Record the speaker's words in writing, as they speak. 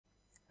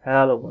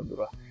Hello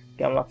বন্ধুরা,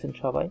 কেমন আছেন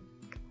সবাই?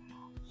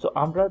 সো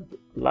আমরা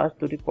লাস্ট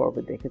দুটি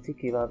পর্বে দেখেছি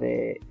কিভাবে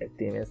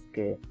একটি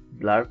ইমেজকে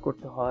ব্লার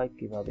করতে হয়,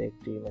 কিভাবে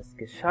একটি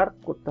ইমেজকে শার্প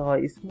করতে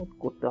হয়, স্মুথ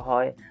করতে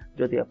হয়।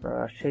 যদি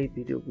আপনারা সেই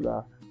ভিডিওগুলো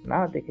না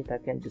দেখে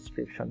থাকেন,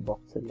 ডিসক্রিপশন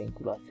বক্সের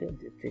লিঙ্কগুলো আছে,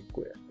 যে চেক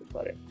করে আসতে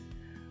পারেন।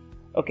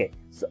 ওকে,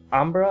 সো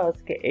আমরা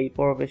আজকে এই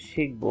পর্বে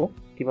শিখব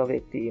কিভাবে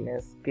একটি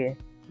ইমেজকে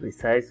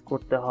রিসাইজ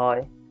করতে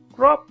হয়,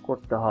 ক্রপ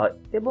করতে হয়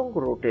এবং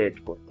রোটেট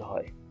করতে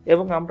হয়।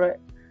 এবং আমরা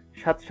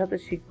সাথে সাথে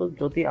শিখব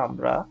যদি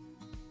আমরা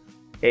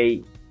এই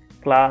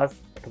ক্লাস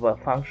অথবা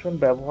ফাংশন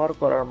ব্যবহার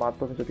করার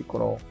মাধ্যমে যদি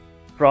কোনো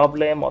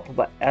প্রবলেম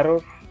অথবা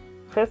এরর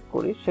ফেস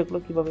করি, সেগুলো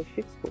কিভাবে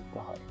ফিক্স করতে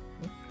হয়।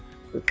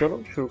 তো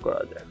চলুন শুরু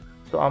করা যায়।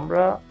 তো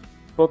আমরা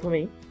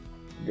প্রথমেই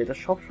যেটা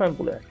সবসময়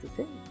বলে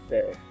আসতেছি,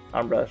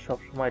 আমরা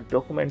সবসময়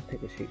ডকুমেন্ট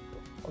থেকে শিখবো।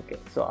 ওকে,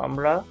 সো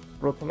আমরা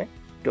প্রথমে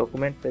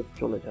ডকুমেন্ট পেজ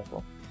চলে যাব,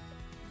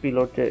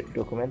 পিলোড যে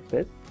ডকুমেন্ট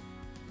পেজ।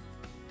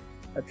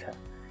 আচ্ছা,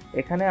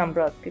 এখানে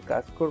আমরা আজকে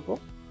কাজ করব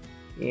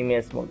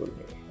ইমেজ মডিউল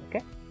নিয়ে। ওকে,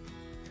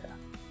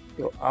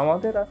 তো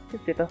আমাদের আজকে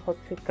যেটা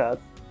হচ্ছে কাজ,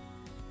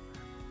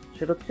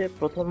 সেটা হচ্ছে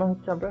প্রথমে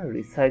হচ্ছে আমরা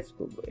রিসাইজ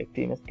করব একটি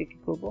ইমেজকে। কি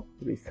করব?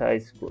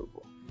 রিসাইজ করব।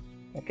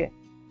 ওকে,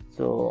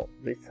 সো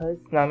রিসাইজ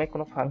নামে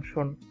কোনো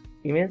ফাংশন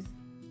ইমেজ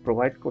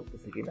প্রোভাইড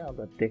করতেছে কিনা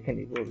আমরা দেখে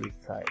নিব।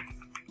 রিসাইজ,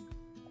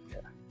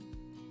 আচ্ছা,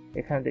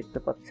 এখানে দেখতে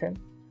পাচ্ছেন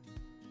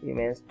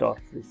ইমেজ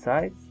ডট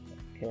রিসাইজ।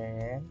 ওকে,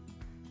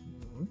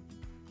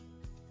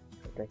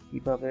 এটা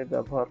কিভাবে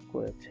ব্যবহার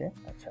করেছে।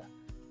 আচ্ছা,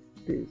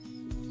 দিস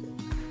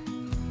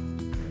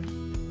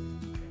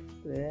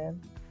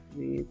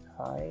with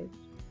height।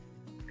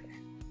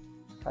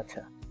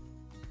 আচ্ছা,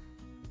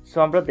 সো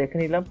আমরা দেখে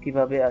নিলাম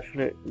কিভাবে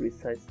আসলে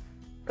রিসাইজ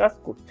কাজ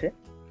করছে।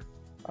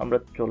 আমরা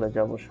চলে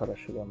যাব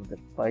সরাসরি আমাদের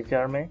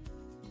পাইচার্মে।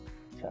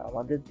 আচ্ছা,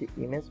 আমাদের যে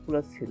ইমেজগুলো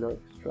ছিল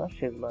এক্সট্রা,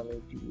 সেগুলো আমি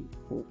ডিলিট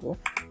করব।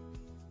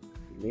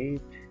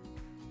 ডিলিট।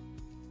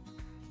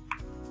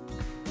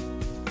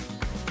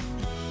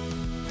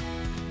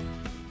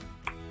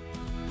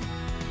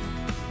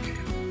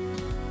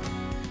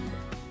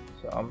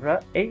 আমরা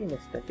এই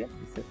ইমেজটাকে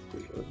রিসাইজ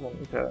করব এবং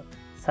এটা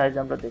সাইজ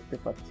আমরা দেখতে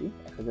পাচ্ছি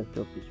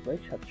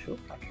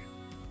 1024x708।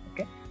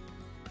 ওকে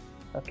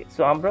ওকে,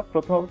 সো আমরা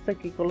প্রথম অবস্থায়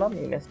কি করলাম,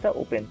 ইমেজটা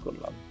ওপেন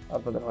করলাম।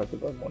 আপনাদের হয়তো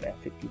মনে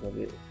আছে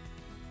কিভাবে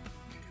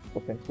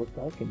ওপেন করতে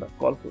হয় কিংবা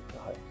কল করতে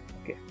হয়।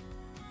 ওকে,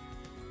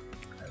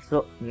 সো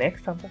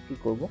নেক্সট আমরা কি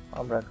করব,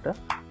 আমরা একটা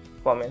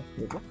কমেন্ট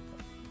নেব।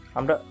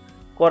 আমরা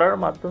করার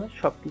মাধ্যমে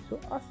সবকিছু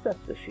আস্তে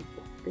আস্তে শিখব,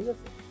 ঠিক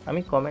আছে?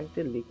 আমি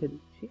কমেন্টে লিখে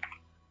দিচ্ছি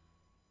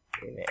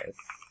ইমেজ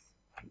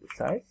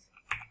রিসাইজ।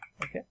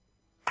 ওকে,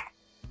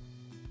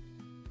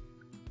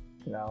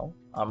 নাও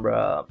আমরা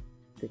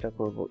যেটা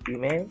করব,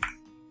 ইমেজ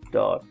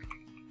ডট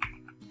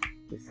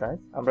রিসাইজ।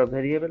 আমরা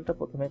ভেরিয়েবলটা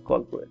প্রথমে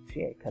কল করেছি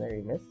এখানে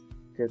ইমেজ,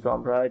 যেহেতু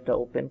আমরা এটা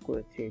ওপেন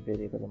করেছি এই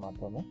ভেরিয়েবলের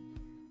মাধ্যমে।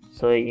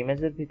 সো এই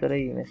ইমেজের ভিতরে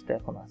ইমেজটা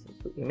এখন আছে।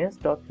 তো ইমেজ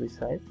ডট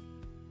রিসাইজ,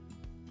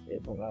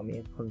 এবং আমি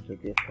এখন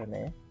যদি এখানে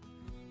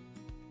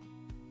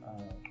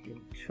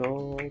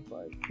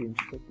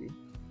 300 দিই,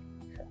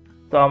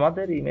 তো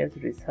আমাদের ইমেজ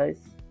রিসাইজ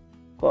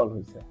কল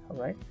হয়েছে,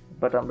 রাইট?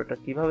 বাট আমরা এটা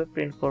কিভাবে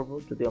প্রিন্ট করব?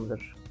 যদি আমাদের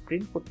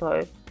প্রিন্ট করতে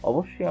হয়,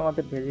 অবশ্যই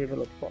আমাদের ভেরিয়েবল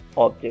অথবা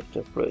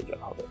অবজেক্টের প্রয়োজন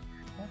হবে।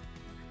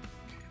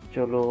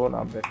 চলুন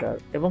আমরা এটা,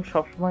 এবং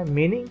সবসময়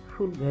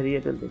মিনিংফুল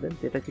ভেরিয়েবল দেবেন,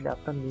 যেটা কিনা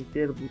আপনার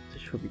নিজের বুঝতে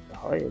সুবিধা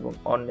হয় এবং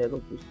অন্যেরও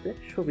বুঝতে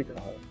সুবিধা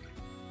হয়।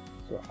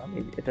 তো আমি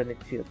এটা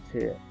নিচ্ছি হচ্ছে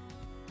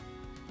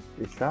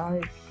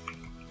রিসাইজ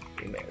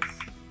ইমেজ।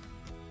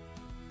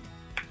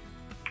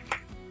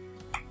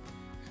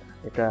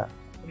 এটা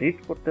রিড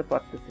করতে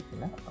পারতেছি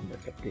কিনা আমরা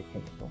এটা দেখে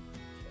নেব।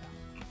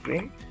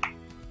 প্রিন্ট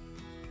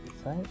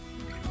রিসাইজ,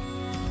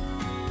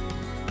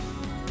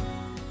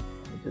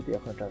 যদি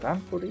এখন এটা রান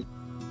করি,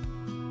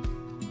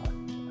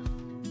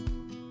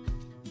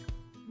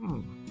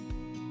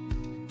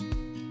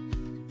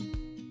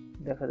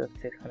 দেখা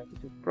যাচ্ছে এখানে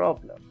কিছু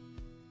প্রবলেম,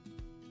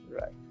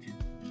 রাইট?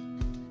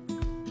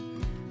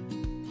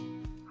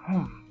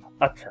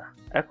 আচ্ছা,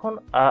 এখন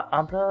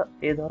আমরা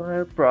এ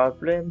ধরনের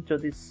প্রবলেম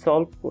যদি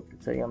সলভ করতে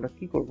চাই, আমরা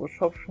কি করব?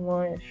 সব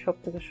সময় সব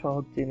থেকে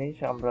সহজ জিনিস,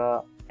 আমরা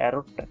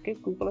এররটাকে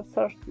গুগলে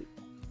সার্চ দিব।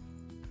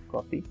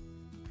 কপি,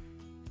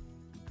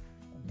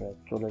 আমরা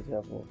চলে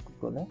যাব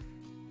গুগলে,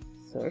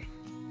 সার্চ।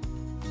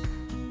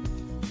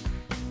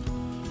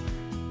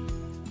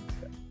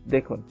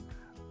 দেখুন,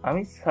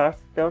 আমি সার্চ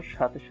দেওয়ার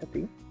সাথে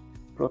সাথেই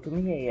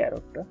প্রথমেই এই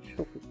এররটা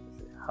শো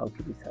করতেছে, হাউ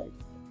টু রিসাইজ।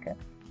 ওকে,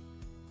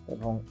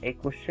 এবং এই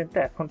কোশ্চেনটা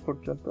এখন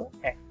পর্যন্ত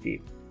অ্যাক্টিভ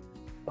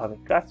ভাবে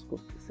কাজ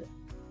করতেছে।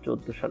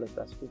 14 সালে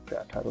কাজ করছে,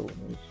 18,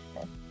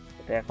 19,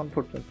 এটা এখন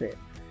পর্যন্ত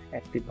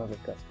অ্যাক্টিভ ভাবে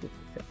কাজ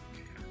করতেছে।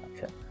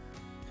 আচ্ছা,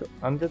 তো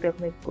আমি যদি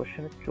এখন এই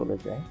কোশ্চেনে চলে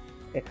যাই,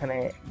 এখানে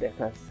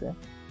দেখা যাচ্ছে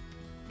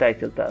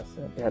টাইটেলটা আছে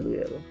ভ্যালু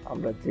এরর।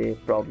 আমরা যে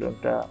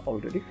প্রবলেমটা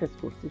অলরেডি ফেস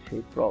করছি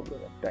সেই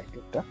প্রবলেমের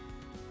টাইটেলটা,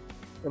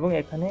 এবং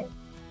এখানে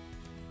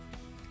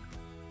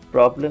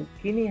প্রবলেম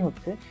কি নিয়ে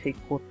হচ্ছে সেই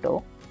কোডটাও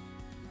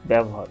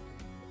ব্যবহার।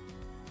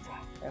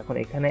 এখন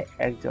এখানে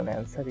একজন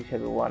অ্যান্সার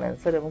হিসেবে 1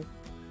 অ্যান্সার এবং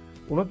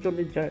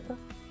 39 জন এটা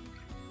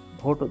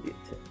ভোটও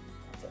দিয়েছে।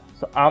 আচ্ছা,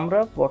 সো আমরা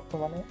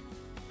বর্তমানে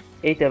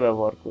এইটা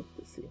ব্যবহার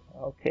করতেছি।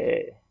 ওকে,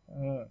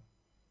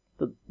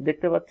 তো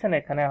দেখতে পাচ্ছেন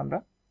এখানে আমরা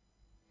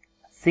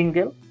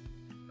সিঙ্গেল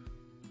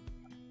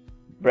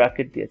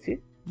ব্র্যাকেট দিয়েছি,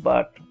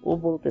 বাট ও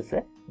বলতেছে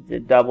যে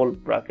ডাবল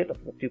ব্র্যাকেট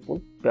অথবা ট্রিপল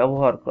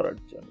ব্যবহার করার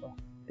জন্য।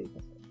 ঠিক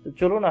আছে, তো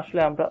চলুন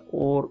আসলে আমরা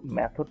ওর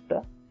মেথডটা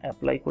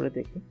অ্যাপ্লাই করে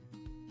দেখি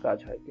কাজ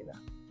হয় কিনা।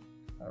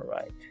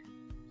 রাইট,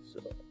 সো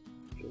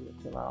চলে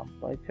গেলাম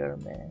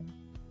পাইচার্মে।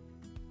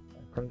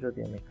 এখন যদি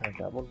আমি এখানে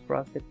ডাবল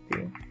ব্র্যাকেট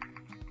দিই,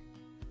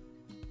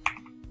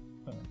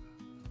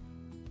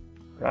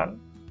 রান,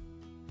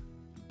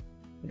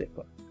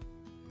 দেখুন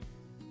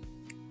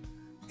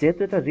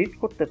যেহেতু এটা রিড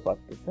করতে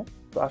পারতেছে,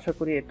 তো আশা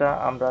করি এটা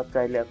আমরা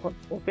চাইলে এখন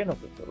ওপেনও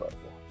করতে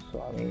পারবো। সো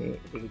আমি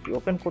যদি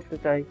ওপেন করতে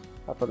চাই,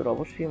 আপনাদের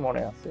অবশ্যই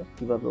মনে আছে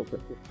কিভাবে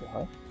ওপেন করতে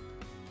হয়।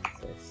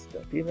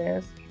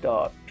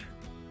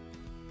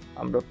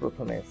 আমরা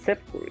প্রথমে সেভ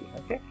করি।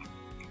 ওকে,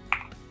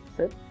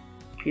 সেভ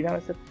কি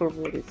নামে সেভ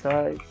করবো?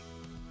 রিসাইজ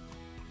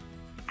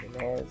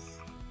ইমেজ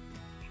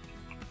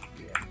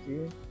পিএনজি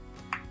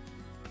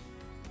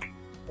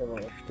এবং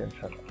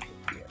এক্সটেনশন আছে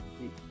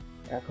পিএনজি।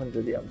 এখন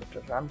যদি আমরা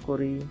এটা রান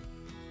করি,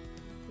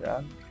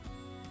 রান,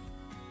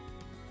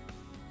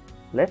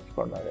 লেফট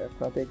কর্নারে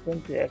আপনারা দেখবেন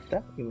যে একটা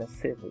ইমেজ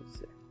সেভ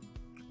হয়েছে,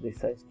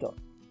 resize dot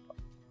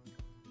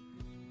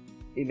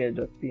image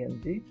dot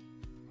PNG.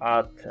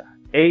 আচ্ছা,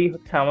 এই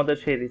হচ্ছে আমাদের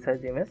সেই রিসাইজ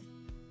ইমেজ,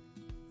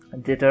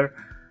 যেটার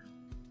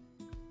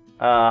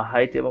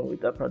হাইট এবং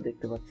উইথ আপনারা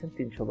দেখতে পাচ্ছেন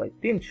 300 বাই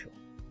 300।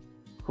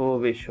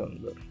 খুবই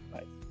সুন্দর,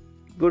 নাইস,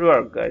 গুড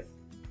ওয়ার্ক গাইস।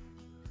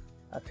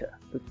 আচ্ছা,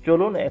 তো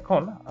চলুন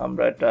এখন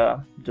আমরা এটা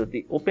যদি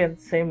ওপেন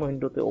সেম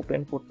উইন্ডোতে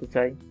ওপেন করতে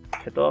চাই,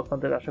 সেটাও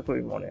আপনাদের আশা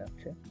করি মনে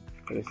আছে।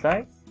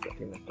 Resize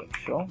image dot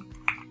show.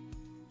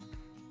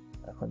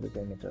 এখন যদি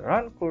আমি এটা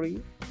রান করি,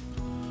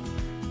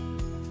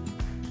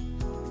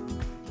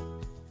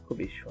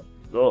 খুবই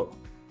সুন্দর,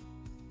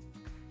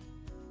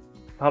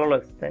 ভালো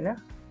লাগছে তাই না?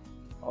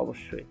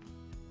 অবশ্যই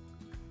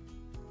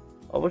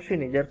অবশ্যই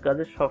নিজের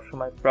কাজে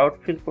সবসময় প্রাউড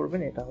ফিল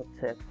করবেন, এটা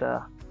হচ্ছে একটা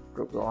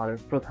প্রোগ্রামারের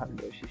প্রধান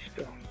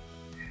বৈশিষ্ট্য।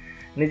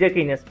 নিজেকে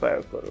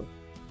ইন্সপায়ার করুন।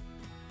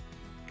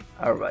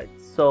 অলরাইট,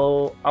 সো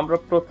আমরা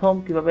প্রথম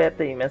কিভাবে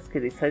একটা ইমেজকে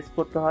রিসাইজ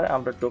করতে হয়,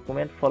 আমরা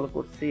ডকুমেন্ট ফলো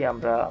করছি,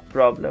 আমরা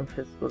প্রবলেম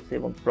ফেস করছি,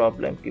 এবং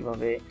প্রবলেম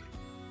কিভাবে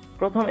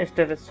প্রথম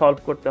স্টেপে সলভ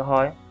করতে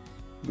হয়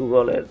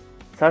গুগলের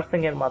সার্চিং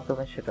এর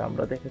মাধ্যমে, সেটা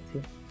আমরা দেখেছি,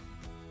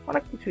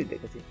 অনেক কিছুই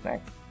দেখেছি।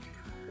 নাইস।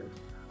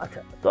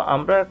 আচ্ছা, তো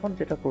আমরা এখন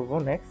যেটা করব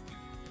নেক্সট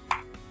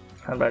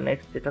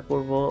যেটা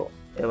করব,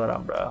 এবার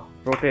আমরা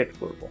রোটেট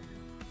করব।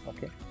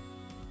 ওকে,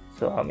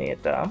 সো আমি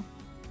এটা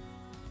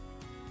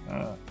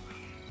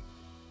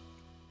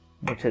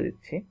মুছে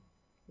দিচ্ছি,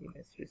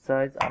 ইমেজ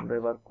রিসাইজ। আমরা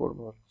এবার করব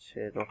হচ্ছে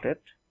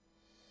রোটেট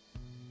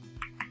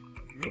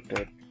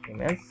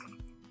ইমেজ।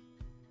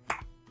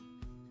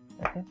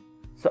 ওকে,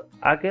 সো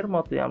আগের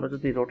মতোই আমরা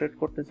যদি রোটেট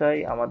করতে চাই,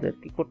 আমাদের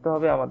কি করতে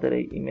হবে? আমাদের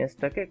এই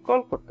ইমেজটাকে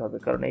কল করতে হবে,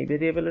 কারণ এই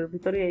ভেরিয়েবলের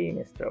ভিতরে এই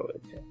ইমেজটা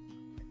রয়েছে।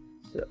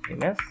 So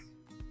image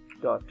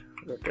dot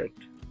rotate,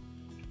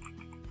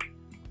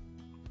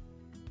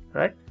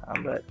 right.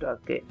 আমরা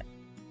এটাকে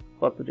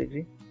কত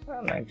ডিগ্রি?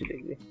 90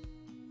 ডিগ্রি।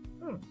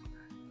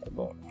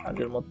 এবং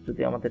আগের মতো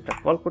যদি আমাদের এটা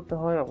কল করতে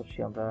হয়,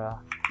 অবশ্যই আমরা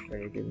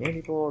ভেরিয়েবল নিয়ে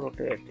নিব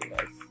রোটেট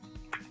ইমেজ।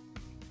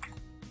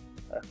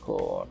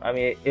 এখন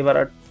আমি এবার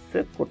আর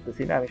সেভ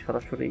করতেছি না, আমি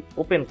সরাসরি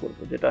ওপেন করব,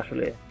 যেটা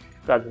আসলে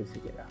কাজ হয়েছে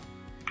কিনা।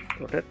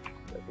 Rotate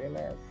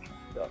image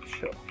dot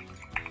show.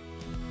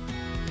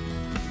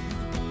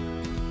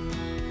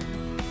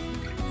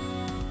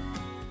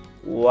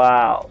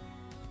 Wow,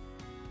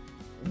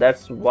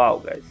 that's wow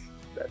guys,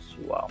 that's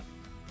wow.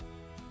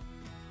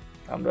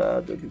 আমরা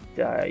যদি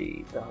চাই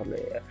তাহলে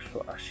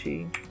 180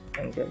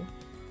 অ্যাঙ্গেল,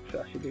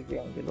 180 ডিগ্রি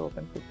অ্যাঙ্গেল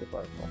ওপেন করতে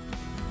পারবো।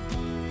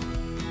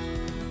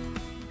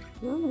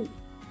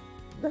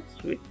 That's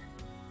sweet.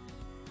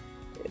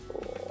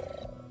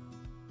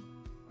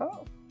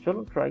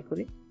 চলুন ট্রাই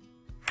করি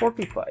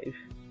 45।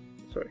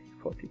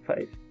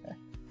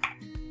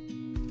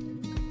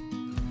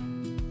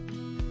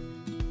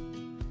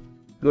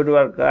 Good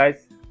work guys,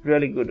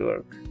 really good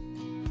work.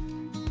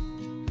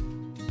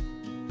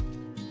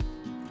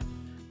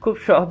 খুব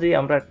সহজেই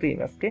আমরা একটা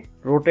ইমেজকে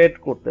রোটেট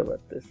করতে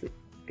পারতেছি।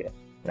 ওকে,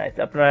 নাইস।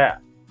 আপনারা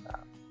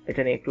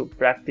এটা নিয়ে একটু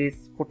প্র্যাকটিস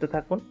করতে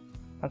থাকুন।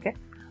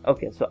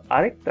 ওকে, সো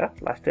আরেকটা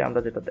লাস্টে আমরা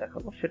যেটা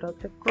দেখাবো সেটা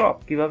হচ্ছে ক্রপ,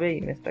 কিভাবে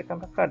ইমেজটাকে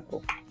আমরা কাটবো।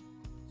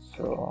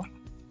 So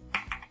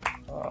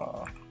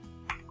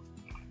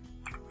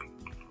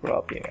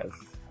crop image,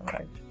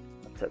 right.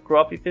 আচ্ছা,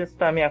 ক্রপ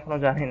ইমেজটা আমি এখনো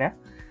জানি না।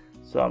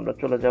 সো আমরা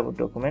চলে যাব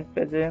ডকুমেন্ট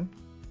পেজে।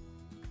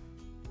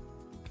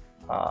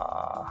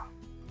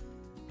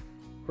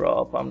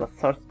 ক্রপ আমরা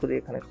সার্চ করি,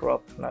 এখানে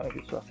ক্রপ নামে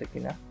কিছু আছে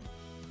কিনা।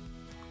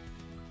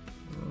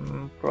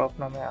 ক্রপ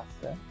নামে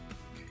আছে,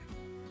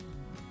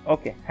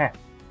 ওকে, হ্যাঁ,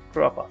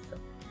 ক্রপ আছে।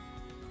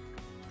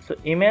 সো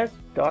ইমেজ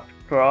ডট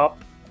ক্রপ,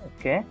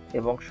 ওকে,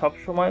 এবং সব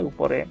সময়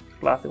উপরে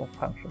ক্লাস এবং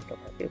ফাংশনটা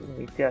থাকে, এবং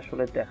নিচে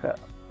আসলে দেখা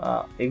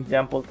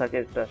এক্সাম্পল থাকে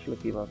এটা আসলে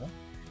কিভাবে।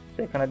 তো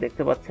এখানে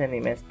দেখতে পাচ্ছেন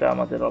ইমেজটা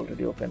আমাদের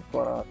অলরেডি ওপেন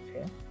করা আছে।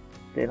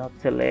 দেন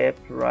হচ্ছে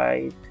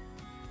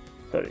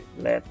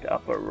left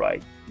upper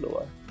right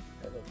lower,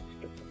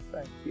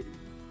 I feel.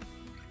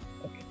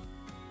 ওকে,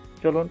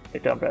 চলুন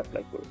এটা আমরা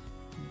অ্যাপ্লাই করি।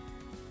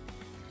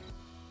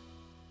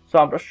 সো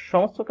আমরা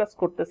সমস্ত কাজ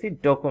করতেছি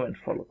ডকুমেন্ট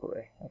ফলো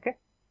করে। ওকে,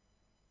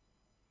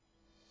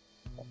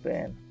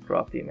 open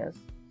crop image.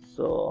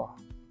 So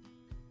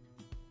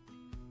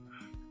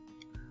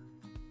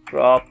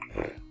crop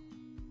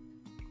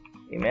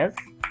image,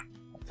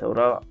 আচ্ছা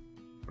ওরা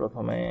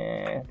প্রথমে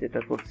যেটা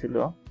করছিল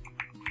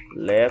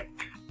লেফট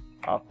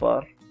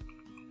আপার,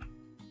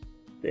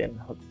 দেন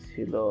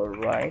হচ্ছিল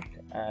রাইট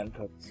এন্ড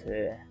হচ্ছে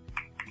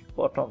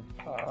bottom,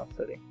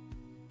 sorry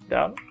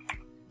down,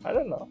 I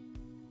don't know,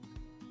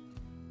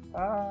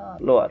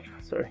 lower,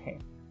 sorry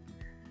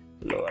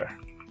lower.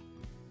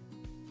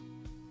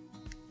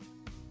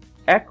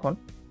 এখন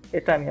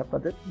এটা আমি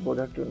আপনাদের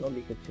বোঝার জন্য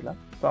লিখেছিলাম।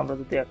 তো আমরা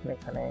যদি এখন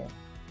এখানে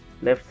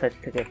লেফট সাইড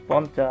থেকে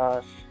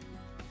 50,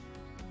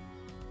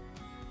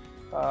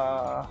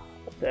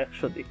 আচ্ছা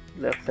 100 দিই,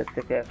 লেফট সাইড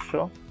থেকে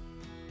 100,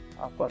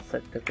 আপার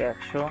সাইড থেকে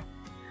 100,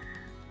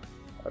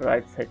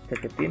 রাইট সাইড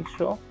থেকে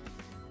 300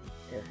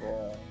 এবং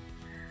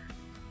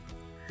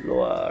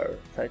লোয়ার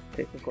সাইড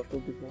থেকে কত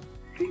দিব,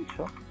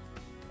 300।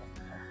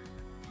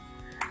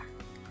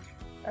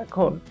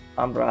 এখন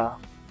আমরা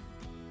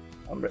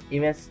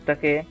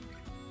ইমেজটাকে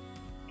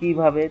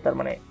কিভাবে, তার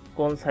মানে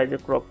কোন সাইজে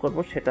ক্রপ করব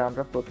সেটা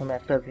আমরা প্রথমে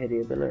একটা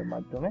ভেরিয়েবলের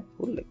মাধ্যমে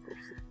উল্লেখ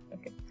করছি।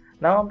 ওকে,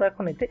 নাও আমরা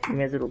এখন এটা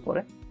ইমেজের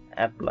উপরে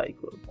অ্যাপ্লাই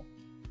করব।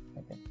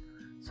 ওকে,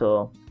 সো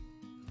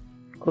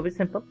খুবই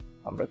সিম্পল।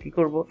 আমরা কি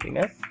করব,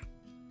 ইমেজ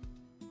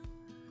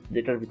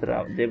যেটার ভিতরে,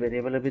 যে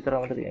ভেরিয়েবলের ভিতরে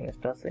আমাদের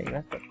ইমেজটা আছে,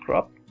 ইমেজটা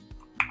ক্রপ,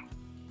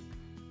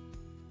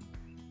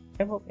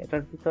 এবং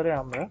এটার ভিতরে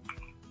আমরা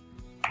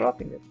ক্রপ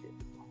ইমেজ দিয়ে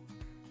দেব।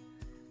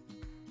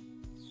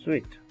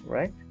 Sweet,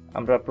 right?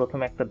 আমরা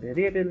প্রথমে একটা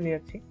ভেরিয়েবল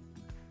নিয়েছি,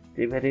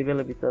 যে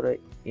ভেরিয়েবলের ভিতরে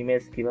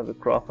ইমেজ কিভাবে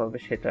ক্রপ হবে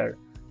সেটার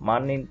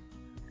মান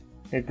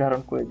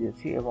নির্ধারণ করে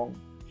দিয়েছি, এবং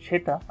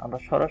সেটা আমরা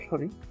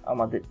সরাসরি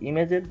আমাদের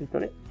ইমেজের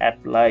ভিতরে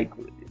অ্যাপ্লাই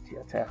করে দিয়েছি।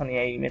 আচ্ছা, এখন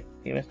এই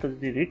ইমেজটা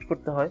যদি রিড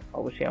করতে হয়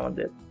অবশ্যই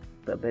আমাদের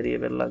একটা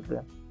ভেরিয়েবল লাগবে।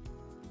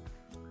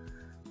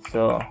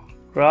 সো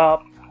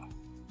ক্রপ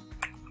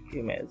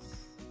ইমেজ,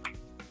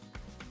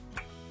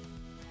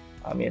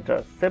 আমি এটা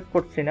সেভ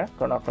করছি না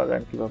কারণ আপনারা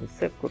জানেন কিভাবে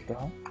সেভ করতে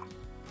হয়।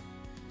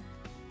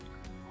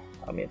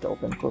 আমি এটা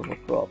ওপেন করব,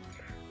 ক্রপ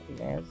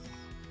ইমেজ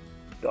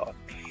ডট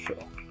শো।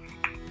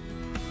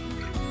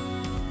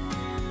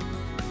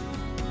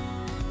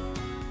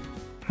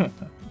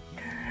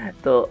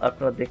 তো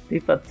আপনারা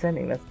দেখতেই পাচ্ছেন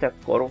ইমেজটা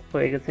ক্রপ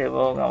হয়ে গেছে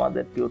এবং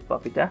আমাদের কিউট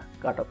পাপিটা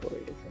কাটা পড়ে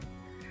গেছে।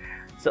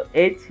 সো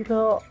এই ছিল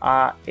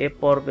এ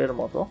পর্বের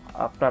মতো।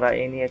 আপনারা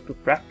এই নিয়ে একটু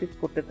প্র্যাকটিস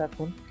করতে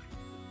থাকুন,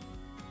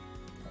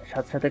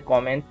 সাথে সাথে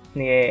কমেন্ট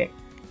নিয়ে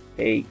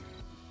এই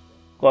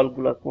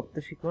কলগুলো করতে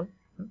শিখুন,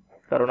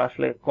 কারণ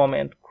আসলে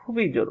কমেন্ট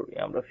খুবই জরুরি।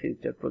 আমরা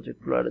ফিউচার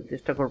প্রজেক্টগুলোর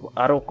চেষ্টা করব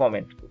আরো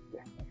কমেন্ট করতে।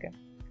 ওকে,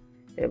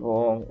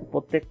 এবং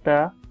প্রত্যেকটা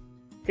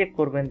চেক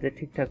করবেন যে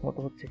ঠিকঠাক মতো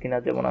হচ্ছে কিনা।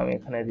 যেমন আমি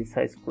এখানে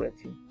রিসাইজ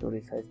করেছি, তো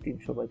রিসাইজ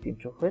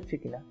 300x300 হয়েছে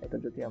কিনা এটা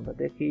যদি আমরা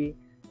দেখি,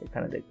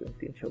 এখানে দেখবেন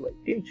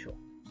 300x300।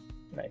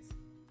 নাইস।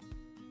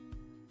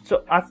 সো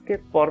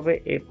আজকের পর্বে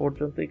এই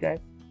পর্যন্তই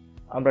গাইস।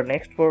 আমরা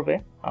নেক্সট পর্বে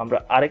আমরা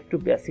আরেকটু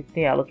বেসিক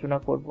নিয়ে আলোচনা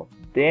করব,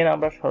 দেন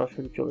আমরা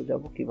সরাসরি চলে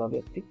যাব কিভাবে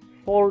একটি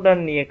ফোল্ডার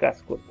নিয়ে কাজ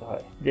করতে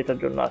হয়, যেটার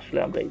জন্য আসলে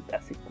আমরা এই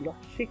বেসিকগুলো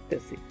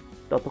শিখতেছি।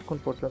 ততক্ষণ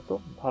পর্যন্ত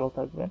ভালো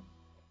থাকবেন,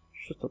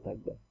 সুস্থ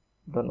থাকবেন।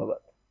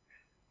 ধন্যবাদ।